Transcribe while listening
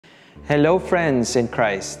Hello, friends in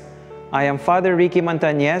Christ. I am Father Ricky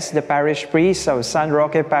Montañez, the parish priest of San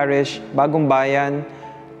Roque Parish, Bagong Bayan,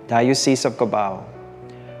 Diocese of Cubao.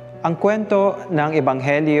 Ang kwento ng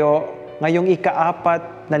Ebanghelyo ngayong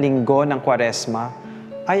ika-4 na linggo ng Kwaresma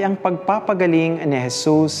ay ang pagpapagaling ni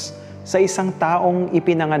Jesus sa isang taong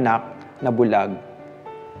ipinanganak na bulag.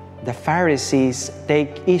 The Pharisees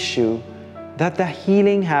take issue that the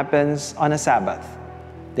healing happens on a Sabbath.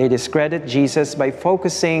 They discredit Jesus by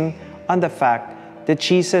focusing on the fact that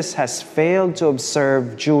Jesus has failed to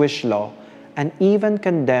observe Jewish law and even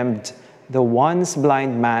condemned the once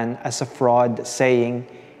blind man as a fraud, saying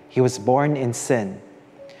he was born in sin.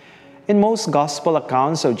 In most gospel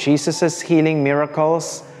accounts of Jesus' healing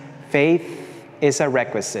miracles, faith is a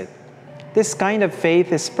requisite. This kind of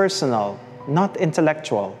faith is personal, not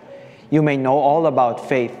intellectual. You may know all about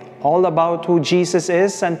faith, all about who Jesus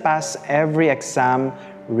is, and pass every exam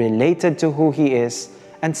related to who he is,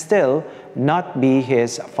 and still not be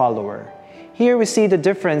his follower. Here we see the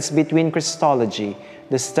difference between Christology,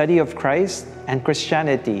 the study of Christ, and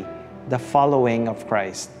Christianity, the following of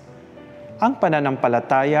Christ. Ang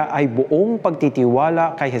pananampalataya ay buong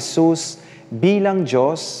pagtitiwala kay Jesus bilang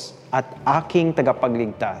Diyos at aking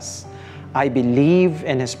tagapagligtas. I believe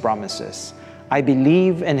in His promises. I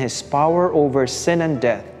believe in His power over sin and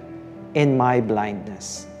death in my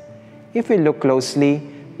blindness. If we look closely,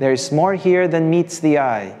 there is more here than meets the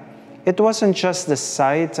eye. It wasn't just the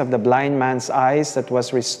sight of the blind man's eyes that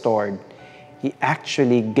was restored. He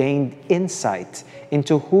actually gained insight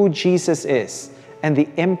into who Jesus is and the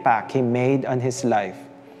impact He made on his life.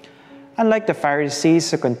 Unlike the Pharisees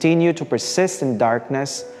who continue to persist in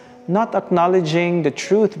darkness, not acknowledging the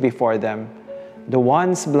truth before them, the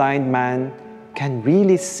once blind man can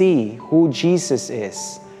really see who Jesus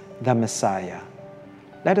is, the Messiah.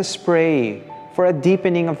 Let us pray for a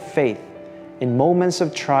deepening of faith in moments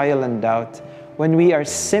of trial and doubt when we are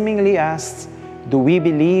seemingly asked, do we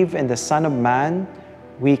believe in the Son of Man?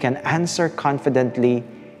 We can answer confidently,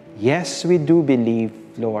 yes, we do believe,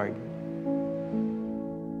 Lord.